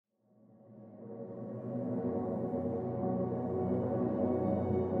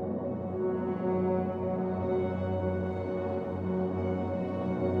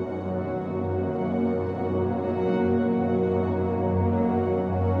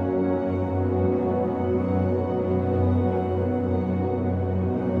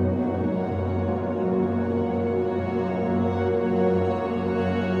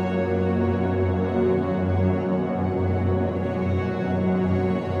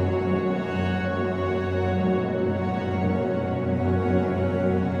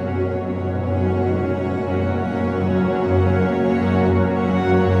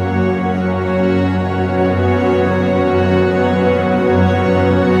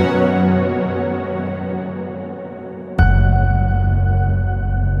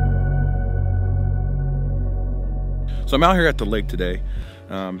So I'm out here at the lake today,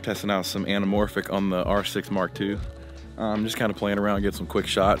 testing out some anamorphic on the R6 Mark II. Just kind of playing around, get some quick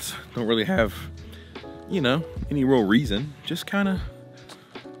shots. Don't really have, you know, any real reason. Just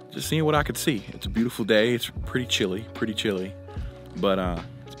seeing what I could see. It's a beautiful day. It's pretty chilly, but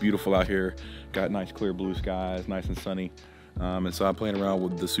it's beautiful out here. Got nice clear blue skies, nice and sunny. And so I'm playing around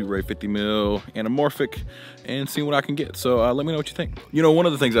with the SIRUI 50mm anamorphic and seeing what I can get. So let me know what you think. You know, one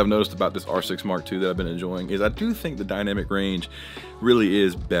of the things I've noticed about this R6 Mark II that I've been enjoying is I do think the dynamic range really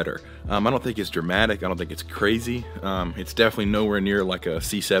is better. I don't think it's dramatic. I don't think it's crazy. It's definitely nowhere near like a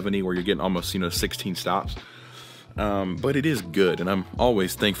C70 where you're getting almost, 16 stops. But it is good, and I'm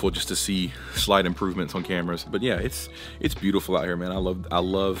always thankful just to see slight improvements on cameras. But yeah, it's beautiful out here, man. I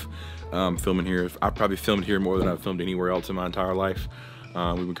love filming here. I've probably filmed here more than I've filmed anywhere else in my entire life.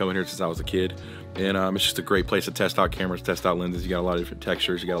 We've been coming here since I was a kid, and it's just a great place to test out cameras, test out lenses. You got a lot of different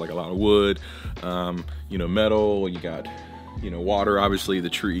textures. You got like a lot of wood, metal. You got water, obviously, the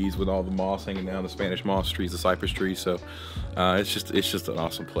trees with all the moss hanging down, the Spanish moss trees, the cypress trees. So it's just an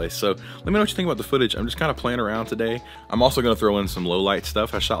awesome place. So let me know what you think about the footage. I'm just kind of playing around today. I'm also going to throw in some low light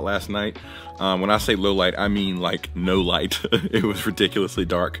stuff I shot last night. When I say low light, I mean like no light. It was ridiculously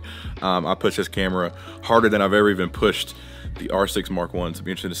dark. I pushed this camera harder than I've ever even pushed the R6 Mark I, so it'll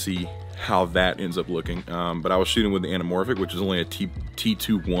be interesting to see how that ends up looking. But I was shooting with the anamorphic, which is only a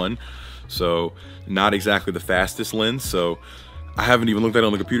T2.1. So not exactly the fastest lens. So I haven't even looked at it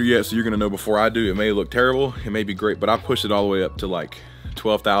on the computer yet, so you're gonna know before I do. It may look terrible, it may be great, but I pushed it all the way up to like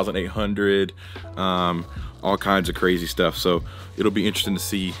 12,800, all kinds of crazy stuff. So it'll be interesting to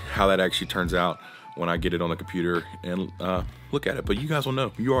see how that actually turns out when I get it on the computer and look at it. But you guys will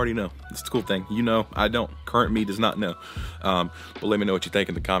know. You already know. It's the cool thing. You know, I don't. Current me does not know. But let me know what you think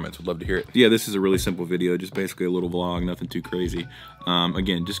in the comments. Would love to hear it. Yeah, this is a really simple video. Just basically a little vlog. Nothing too crazy.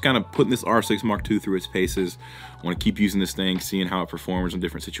 Again, just kind of putting this R6 Mark II through its paces. I want to keep using this thing, seeing how it performs in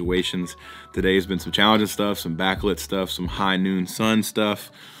different situations. Today has been some challenging stuff, some backlit stuff, some high noon sun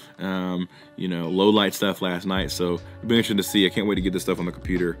stuff. Low light stuff last night. So it'll be interesting to see. I can't wait to get this stuff on the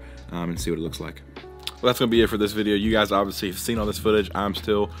computer and see what it looks like. Well, that's gonna be it for this video. You guys obviously have seen all this footage. I'm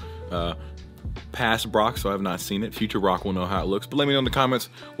still past Brock, so I have not seen it. Future Brock will know how it looks. But let me know in the comments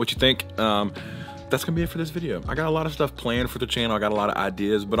what you think. That's gonna be it for this video. I got a lot of stuff planned for the channel. I got a lot of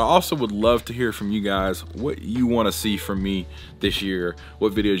ideas, but I also would love to hear from you guys what you want to see from me this year,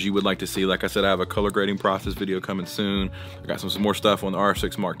 what videos you would like to see. Like I said, I have a color grading process video coming soon. I got some more stuff on the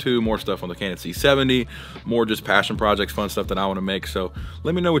R6 Mark II, more stuff on the Canon C70, more just passion projects, fun stuff that I want to make. So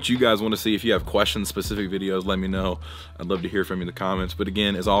let me know what you guys want to see. If you have questions, specific videos, let me know. I'd love to hear from you in the comments. But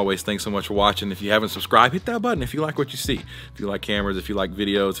again, as always, thanks so much for watching. If you haven't subscribed, hit that button if you like what you see. If you like cameras, if you like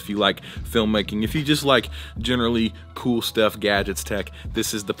videos, if you like filmmaking, if you just like generally cool stuff, gadgets, tech,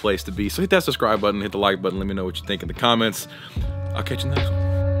 this is the place to be. So hit that subscribe button, hit the like button, let me know what you think in the comments. I'll catch you in the next one.